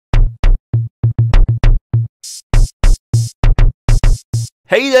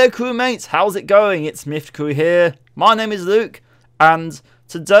Hey there crewmates, how's it going? It's MiffedCrew here. My name is Luke, and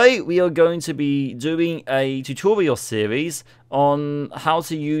today we are going to be doing a tutorial series on how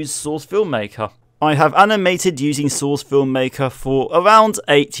to use Source Filmmaker. I have animated using Source Filmmaker for around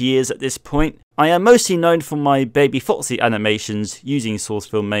 8 years at this point. I am mostly known for my Baby Foxy animations using Source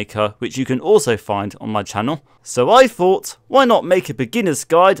Filmmaker, which you can also find on my channel. So I thought, why not make a beginner's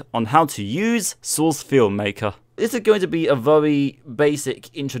guide on how to use Source Filmmaker? This is going to be a very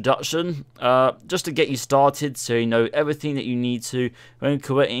basic introduction, just to get you started so you know everything that you need to when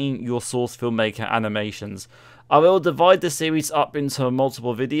creating your Source Filmmaker animations. I will divide the series up into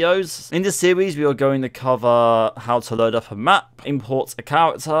multiple videos. In this series, we are going to cover how to load up a map, import a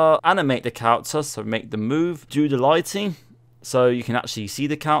character, animate the character, so make the move, do the lighting, so you can actually see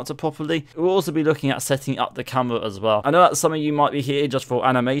the character properly. We'll also be looking at setting up the camera as well. I know that some of you might be here just for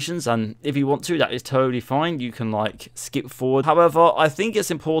animations, and if you want to, that is totally fine. You can like skip forward. However, I think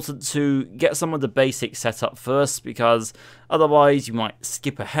it's important to get some of the basics set up first, because otherwise you might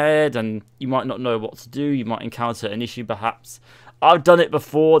skip ahead and you might not know what to do. You might encounter an issue perhaps. I've done it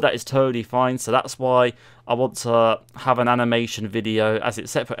before, that is totally fine, so that's why I want to have an animation video as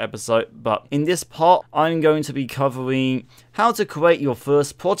its separate episode. But in this part, I'm going to be covering how to create your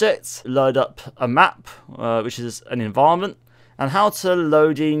first project, load up a map, which is an environment, and how to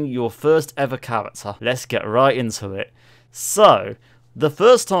load in your first ever character. Let's get right into it. So, the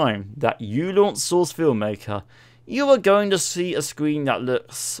first time that you launch Source Filmmaker, you are going to see a screen that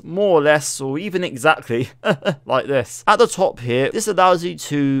looks more or less or even exactly like this. At the top here, this allows you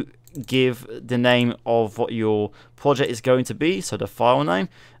to give the name of what your project is going to be, so the file name.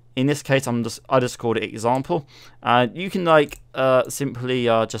 In this case, I just called it example. You can like simply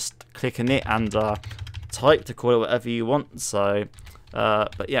just click on it and type to call it whatever you want. So,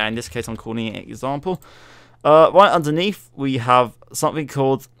 but yeah, in this case, I'm calling it example. Right underneath, we have something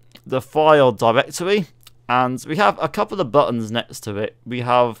called the file directory. And we have a couple of buttons next to it. We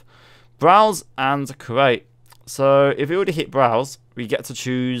have browse and create. So if we were to hit browse, we get to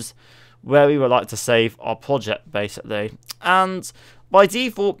choose where we would like to save our project basically. And by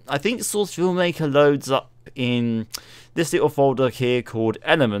default, I think Source Filmmaker loads up in this little folder here called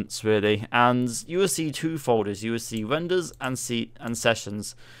elements really. And you will see two folders. You will see renders and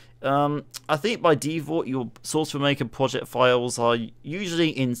sessions. I think by default your Source Filmmaker project files are usually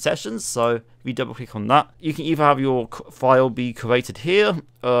in sessions, so if you double click on that, you can either have your file be created here,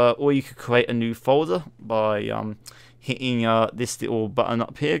 or you could create a new folder by hitting this little button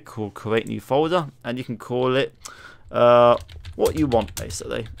up here called create new folder, and you can call it what you want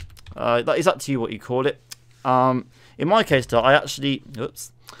basically. That is up to you what you call it. In my case though, I actually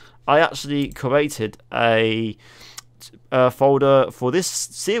created a folder for this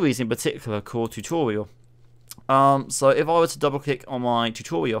series in particular called tutorial. So if I were to double click on my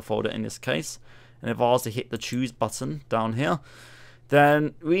tutorial folder in this case, and if I was to hit the choose button down here,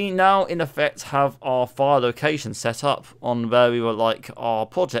 then we now in effect have our file location set up on where we would like our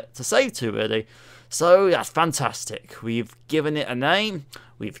project to save to really. So that's fantastic. We've given it a name,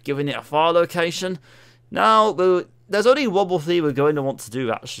 we've given it a file location. Now there's only one more thing we're going to want to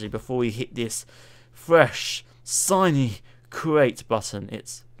do actually before we hit this fresh shiny create button.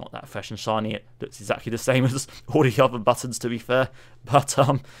 It's not that fresh and shiny, it looks exactly the same as all the other buttons to be fair, but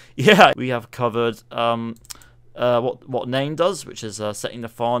yeah, we have covered what name does, which is setting the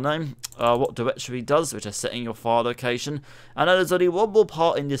file name, what directory does, which is setting your file location, and then there's only one more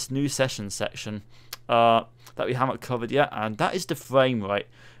part in this new session section that we haven't covered yet, and that is the frame rate,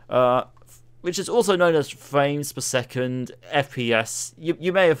 which is also known as frames per second, FPS.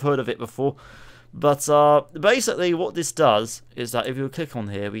 You may have heard of it before. But basically what this does is that if you click on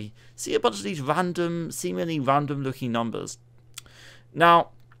here, we see a bunch of these random, seemingly random looking numbers. Now,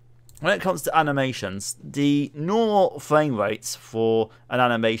 when it comes to animations, the normal frame rates for an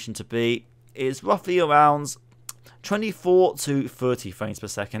animation to be is roughly around 24 to 30 frames per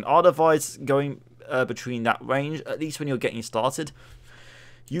second. Otherwise, going between that range, at least when you're getting started.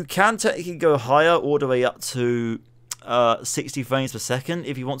 You can technically go higher, all the way up to 60 frames per second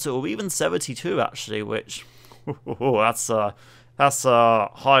if you want to, or even 72 actually, which that's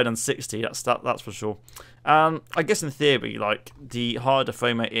higher than 60. That's for sure. I guess in theory, like the higher the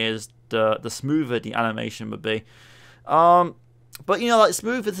frame rate is, the smoother the animation would be. But you know, like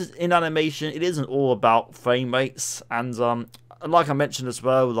smoother in animation, it isn't all about frame rates. And like I mentioned as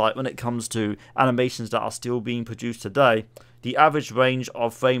well, like when it comes to animations that are still being produced today, the average range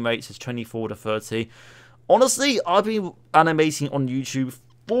of frame rates is 24 to 30. Honestly, I've been animating on YouTube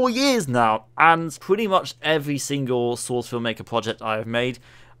 4 years now, and pretty much every single Source Filmmaker project I have made,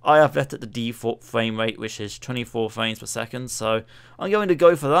 I have left at the default frame rate, which is 24 frames per second, so I'm going to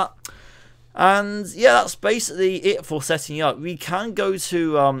go for that. And yeah, that's basically it for setting up. We can go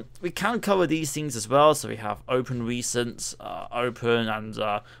to we can cover these things as well. So we have open recent, open, and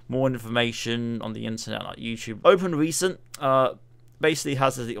more information on the internet like YouTube. Open recent basically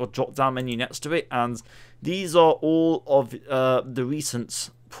has a little drop down menu next to it, and these are all of the recent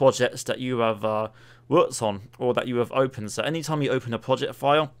projects that you have worked on or that you have opened. So anytime you open a project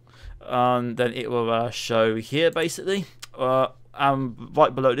file, then it will show here basically. And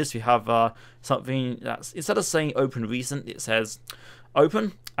right below this we have something that's, instead of saying open recent, it says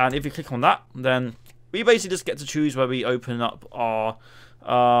open, and if you click on that, then we basically just get to choose where we open up our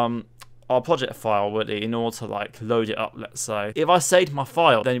project file really in order to like load it up. Let's say if I save my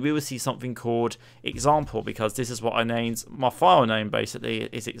file, then we will see something called example, because this is what I named my file name, basically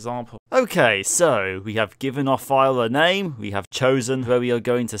is example. Okay, so we have given our file a name, we have chosen where we are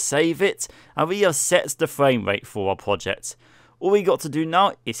going to save it, and we have set the frame rate for our project. All we got to do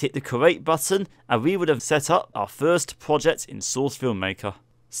now is hit the create button, and we would have set up our first project in Source Filmmaker.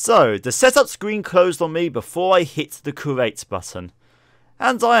 So the setup screen closed on me before I hit the create button,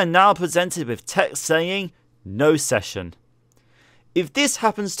 and I am now presented with text saying no session. If this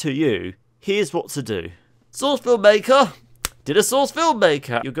happens to you, here's what to do. Source Filmmaker did a Source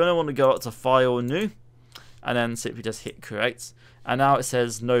Filmmaker. You're going to want to go up to File, New, and then simply just hit create. And now it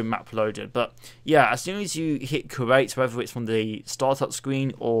says no map loaded. But yeah, as soon as you hit create, whether it's from the startup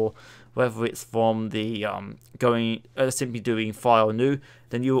screen or whether it's from the simply doing file new,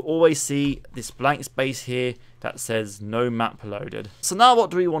 then you will always see this blank space here that says no map loaded. So now what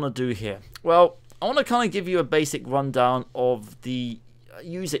do we want to do here? Well, I want to kind of give you a basic rundown of the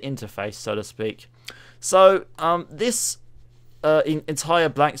user interface, so to speak. So this entire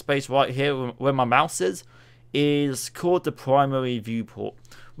blank space right here where my mouse is called the primary viewport.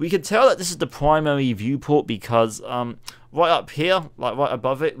 We can tell that this is the primary viewport because right up here, like right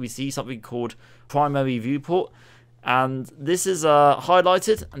above it, we see something called primary viewport, and this is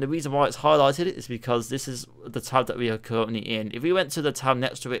highlighted, and the reason why it's highlighted is because this is the tab that we are currently in. If we went to the tab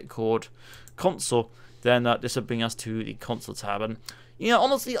next to it called console, then this would bring us to the console tab. And you know,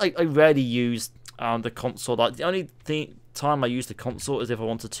 honestly, I rarely use the console. Like the only time I use the console is if I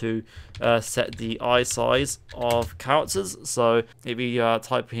wanted to set the eye size of characters. So if we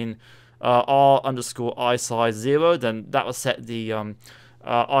type in r_eye size 0, then that will set the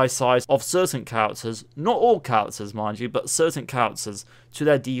eye size of certain characters, not all characters mind you, but certain characters to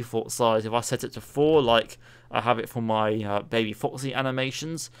their default size. If I set it to 4, like I have it for my Baby Foxy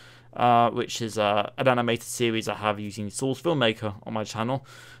animations, which is an animated series I have using Source Filmmaker on my channel,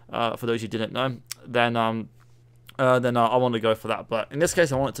 for those who didn't know, then I want to go for that. But in this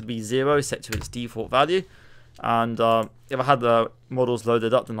case I want it to be 0, set to its default value. And if I had the models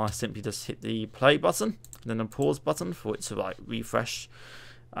loaded up, then I simply just hit the play button and then the pause button for it to like refresh,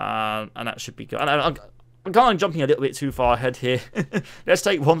 and that should be good. And I'm kind of jumping a little bit too far ahead here. Let's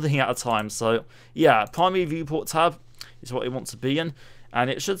take one thing at a time. So yeah, primary viewport tab is what it wants to be in, and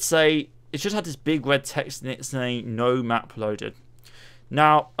it should have this big red text in it saying no map loaded.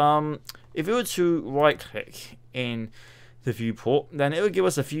 Now if we were to right click in the viewport, then it would give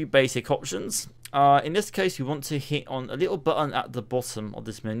us a few basic options. In this case, we want to hit on a little button at the bottom of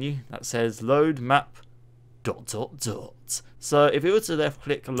this menu that says load map ... So if we were to left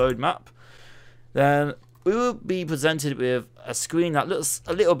click load map, then we will be presented with a screen that looks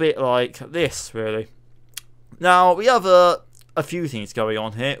a little bit like this really. Now we have a few things going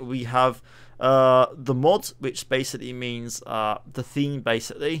on here. We have the mod, which basically means the theme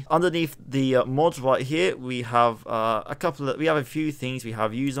basically. Underneath the mod right here, we have a few things. We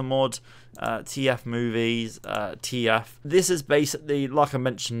have user mod, TF movies, TF. This is basically, like I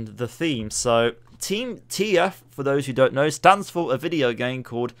mentioned, the theme. So Team TF, for those who don't know, stands for a video game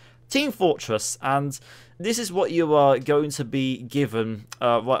called Team Fortress, and this is what you are going to be given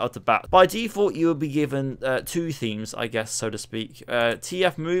right off the bat. By default, you will be given 2 themes, I guess, so to speak.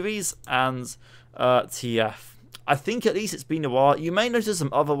 TF movies and TF. I think at least it's been a while. You may notice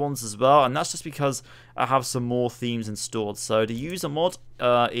some other ones as well, and that's just because I have some more themes installed. So the user mod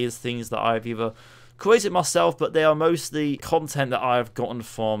is things that I've either created myself, but they are mostly content that I've gotten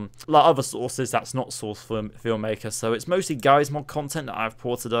from like other sources that's not Source Filmmaker. So it's mostly Gary's mod content that I've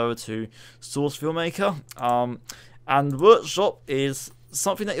ported over to Source Filmmaker. And Workshop is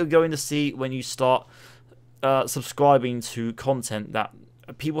something that you're going to see when you start subscribing to content that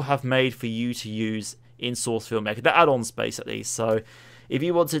people have made for you to use in Source Filmmaker. The add-ons basically. So if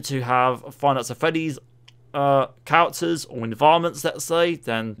you wanted to have Five Nights at Freddy's characters or environments, let's say,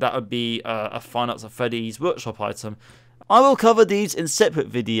 then that would be a Five Nights at Freddy's workshop item. I will cover these in separate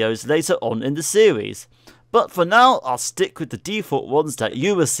videos later on in the series. But for now, I'll stick with the default ones that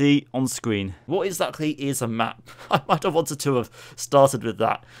you will see on screen. What exactly is a map? I might have wanted to have started with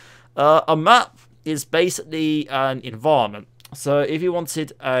that. A map is basically an environment. So if you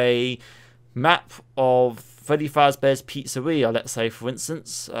wanted a map of Freddy Fazbear's Pizzeria, let's say for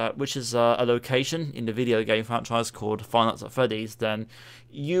instance, which is a location in the video game franchise called Five Nights at Freddy's, then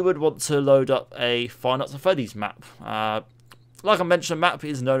you would want to load up a Five Nights at Freddy's map. Like I mentioned, map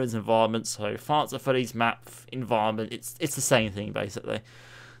is known as environment, so Five Nights at Freddy's map, environment, it's the same thing basically.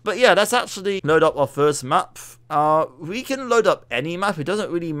 But yeah, let's actually load up our first map. We can load up any map. It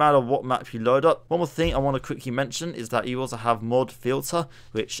doesn't really matter what map you load up. One more thing I want to quickly mention is that you also have mod filter,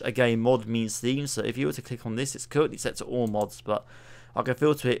 which again, mod means theme. So if you were to click on this, it's currently set to all mods, but I can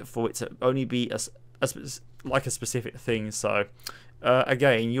filter it for it to only be like a specific thing. So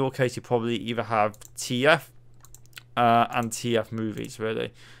again, in your case, you probably either have TF and TF movies,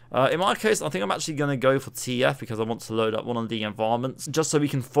 really. In my case, I think I'm actually going to go for TF because I want to load up one of the environments, just so we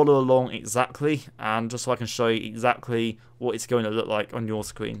can follow along exactly, and just so I can show you exactly what it's going to look like on your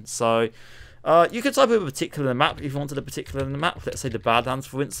screen. So you could type in a particular map if you wanted a particular map, let's say the Badlands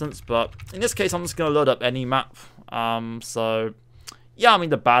for instance, but in this case I'm just going to load up any map. So yeah, I mean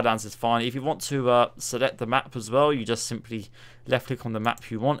the Badlands is fine. If you want to select the map as well, you just simply left click on the map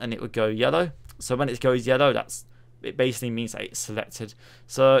you want and it would go yellow. So when it goes yellow, it basically means that it's selected.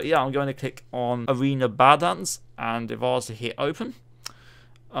 So yeah, I'm going to click on Arena Badlands, and if I was to hit open,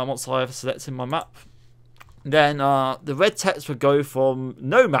 once I have selected my map, then the red text would go from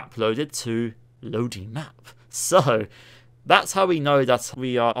no map loaded to loading map. So that's how we know that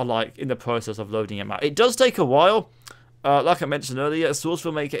we are like in the process of loading a map. It does take a while. Like I mentioned earlier, Source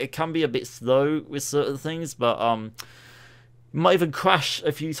Filmmaker, it can be a bit slow with certain things, but might even crash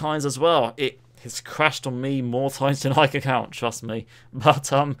a few times as well. It's crashed on me more times than I can count, trust me.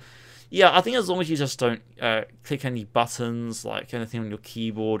 But yeah, I think as long as you just don't click any buttons, like anything on your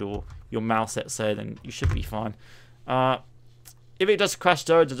keyboard or your mouse, let's say, then you should be fine. If it does crash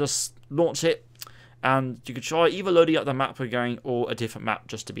though, to just launch it, and you could try either loading up the map again or a different map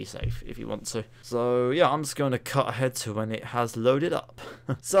just to be safe if you want to. So yeah, I'm just going to cut ahead to when it has loaded up.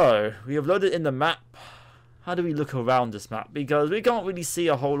 So we have loaded in the map. How do we look around this map? Because we can't really see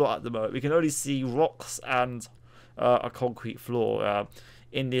a whole lot at the moment. We can only see rocks and a concrete floor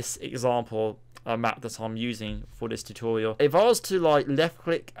in this example map that I'm using for this tutorial. If I was to like left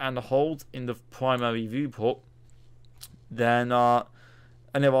click and hold in the primary viewport, then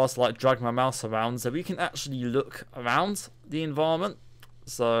and if I was to like drag my mouse around, so we can actually look around the environment.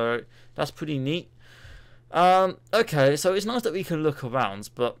 So that's pretty neat. Okay, so it's nice that we can look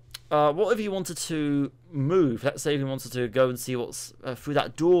around, but what if you wanted to move? Let's say if you wanted to go and see what's through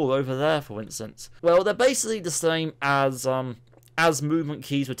that door over there, for instance. Well, they're basically the same as movement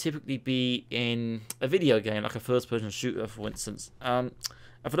keys would typically be in a video game, like a first-person shooter, for instance. And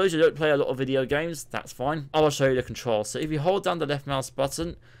for those who don't play a lot of video games, that's fine. I'll show you the controls. So if you hold down the left mouse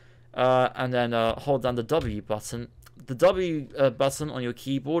button and then hold down the W button, the W button on your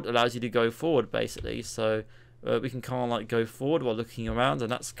keyboard allows you to go forward, basically. So we can kind of like go forward while looking around,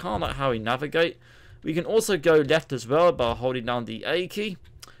 and that's kind of like how we navigate. We can also go left as well by holding down the A key.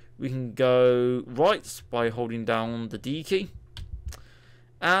 We can go right by holding down the D key.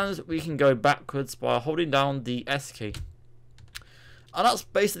 And we can go backwards by holding down the S key. And that's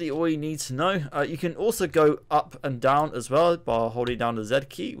basically all you need to know. You can also go up and down as well by holding down the Z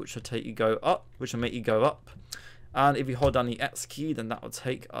key, which will make you go up. And if you hold down the X key, then that will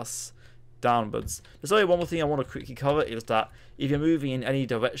take us downwards. There's only one more thing I want to quickly cover, is that if you're moving in any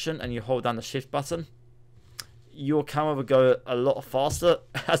direction and you hold down the shift button, your camera will go a lot faster,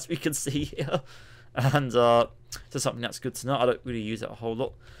 as we can see here. And so something that's good to know. I don't really use it a whole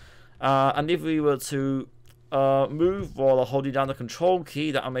lot. And if we were to move while holding down the control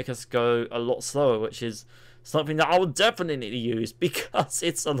key, that will make us go a lot slower, which is something that I would definitely use because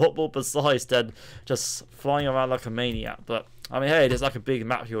it's a lot more precise than just flying around like a maniac. But I mean, hey, there's like a big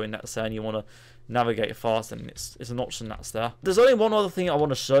map you're in, let's say, and you want to navigate fast, and it's an option that's there. There's only one other thing I want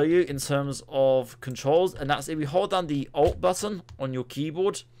to show you in terms of controls, and that's if you hold down the Alt button on your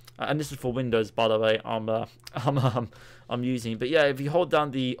keyboard, and this is for Windows, by the way, I'm using. But yeah, if you hold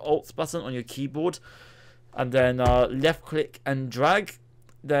down the Alt button on your keyboard and then left click and drag,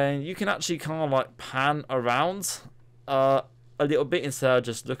 then you can actually kind of like pan around a little bit instead of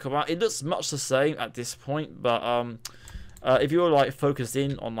just look around. It looks much the same at this point, but if you were like focused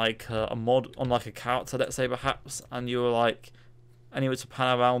in on like a mod on like a character, let's say perhaps, and you were like, and you were to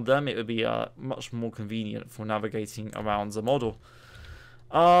pan around them, it would be much more convenient for navigating around the model.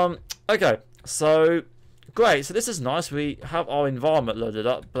 Okay, so Great, so this is nice. We have our environment loaded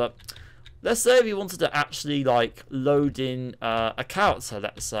up, but let's say we wanted to actually like load in a character,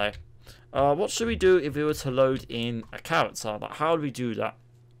 let's say. What should we do if we were to load in a character? Like, how do we do that?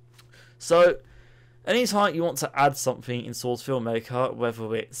 So, anytime you want to add something in Source Filmmaker,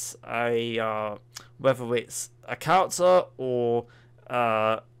 whether it's a character or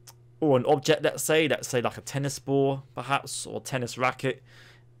an object, let's say like a tennis ball, perhaps, or tennis racket,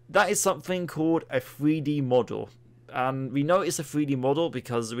 that is something called a 3D model. And we know it's a 3D model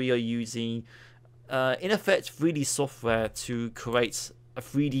because we are using, in effect, 3D software to create a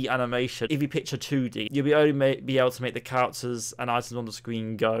 3D animation. If you picture 2D, you'll only be able to make the characters and items on the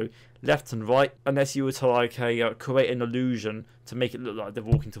screen go left and right, unless you were to like create an illusion to make it look like they're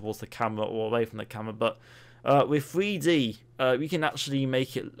walking towards the camera or away from the camera. But with 3D, we can actually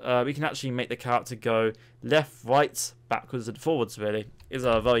make it. We can actually make the character go left, right, backwards, and forwards. Really, is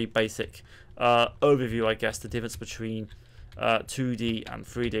a very basic overview, I guess, the difference between 2D and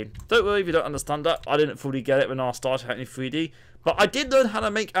 3D. Don't worry if you don't understand that. I didn't fully get it when I started out in 3D, but I did learn how to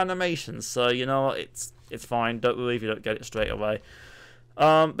make animations, so you know what, it's fine. Don't worry if you don't get it straight away.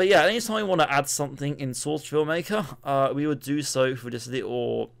 But yeah, anytime you want to add something in Source Filmmaker, we would do so through this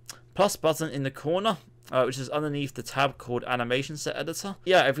little plus button in the corner, which is underneath the tab called Animation Set Editor.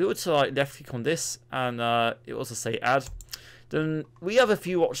 Yeah, if we were to like left click on this and it also say add, then we have a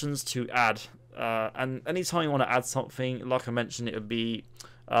few options to add. And anytime you want to add something, like I mentioned, it'd be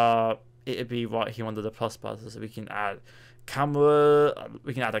right here under the plus button. So we can add camera,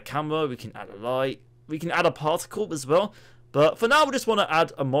 we can add a camera, we can add a light, we can add a particle as well. But for now, we just want to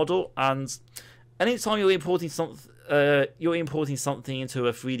add a model. And anytime you're importing something into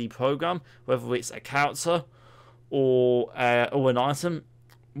a 3D program, whether it's a character or an item,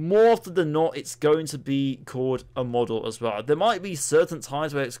 more often than not, it's going to be called a model as well. There might be certain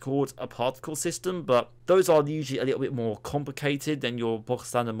times where it's called a particle system, but those are usually a little bit more complicated than your box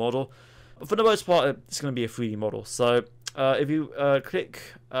standard model. But for the most part, it's going to be a 3D model. So if you click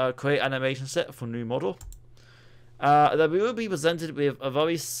Create Animation Set for New Model, then we will be presented with a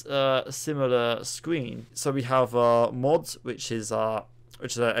very similar screen. So we have mods, which is a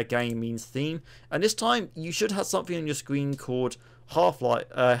game means theme, and this time you should have something on your screen called Half-Life,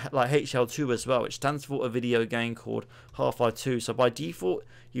 like HL2 as well, which stands for a video game called Half-Life 2. So by default,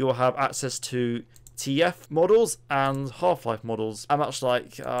 you will have access to TF models and Half-Life models, and much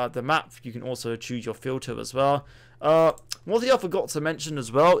like the map, you can also choose your filter as well. One thing I forgot to mention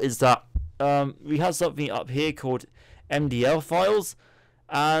as well is that we have something up here called MDL files,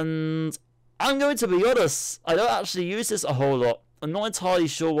 and I'm going to be honest, I don't actually use this a whole lot. I'm not entirely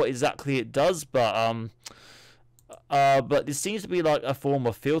sure what exactly it does, but this seems to be like a form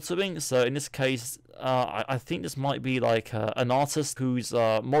of filtering. So in this case, I think this might be like an artist whose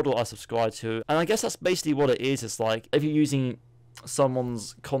model I subscribe to, and I guess that's basically what it is. It's like if you're using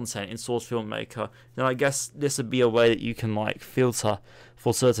someone's content in Source Filmmaker, then I guess this would be a way that you can like filter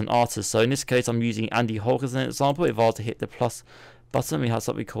for certain artists. So in this case, I'm using Andy Hawk as an example. If I were to hit the plus button, we have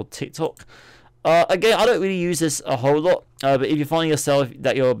something called TikTok. Again, I don't really use this a whole lot, but if you're finding yourself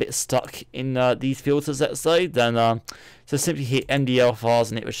that you're a bit stuck in these filters, let's say, then just simply hit MDL files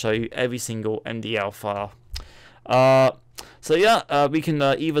and it will show you every single MDL file. So yeah, we can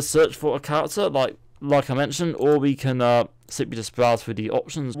either search for a character like I mentioned, or we can simply just browse through the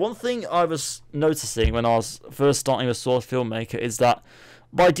options. One thing I was noticing when I was first starting with Source Filmmaker is that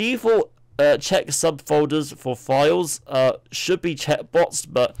by default, check subfolders for files should be checkboxed,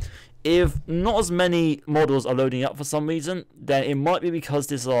 but if not as many models are loading up for some reason, then it might be because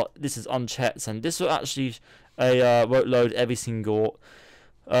this is unchecked, and this will actually won't load every single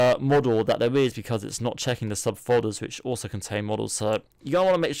model that there is because it's not checking the subfolders which also contain models. So you're going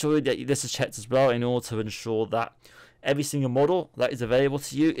to want to make sure that this is checked as well in order to ensure that every single model that is available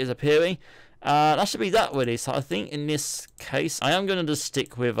to you is appearing. That should be that really. So I think in this case I am going to just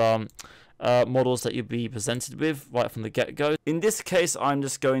stick with models that you'll be presented with right from the get-go. In this case, I'm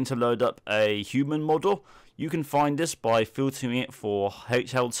just going to load up a human model. You can find this by filtering it for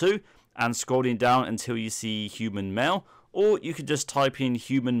HL2 and scrolling down until you see human male, or you could just type in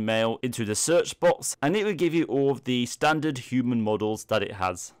human male into the search box and it will give you all of the standard human models that it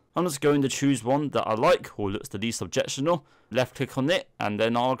has. I'm just going to choose one that I like or looks the least objectionable, left click on it, and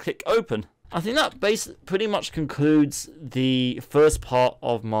then I'll click open. I think that pretty much concludes the first part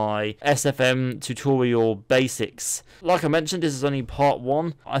of my SFM tutorial basics. Like I mentioned, this is only part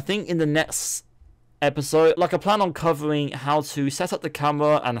 1. I think in the next episode, I plan on covering how to set up the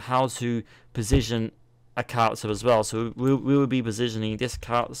camera and how to position a character as well. So we will be positioning this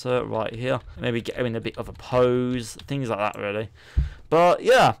character right here, maybe get him in a bit of a pose, things like that really. But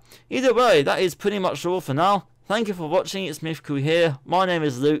yeah, either way, that is pretty much all for now. Thank you for watching. It's MiffedCrew here. My name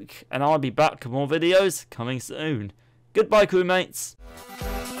is Luke, and I'll be back with more videos coming soon. Goodbye, crewmates.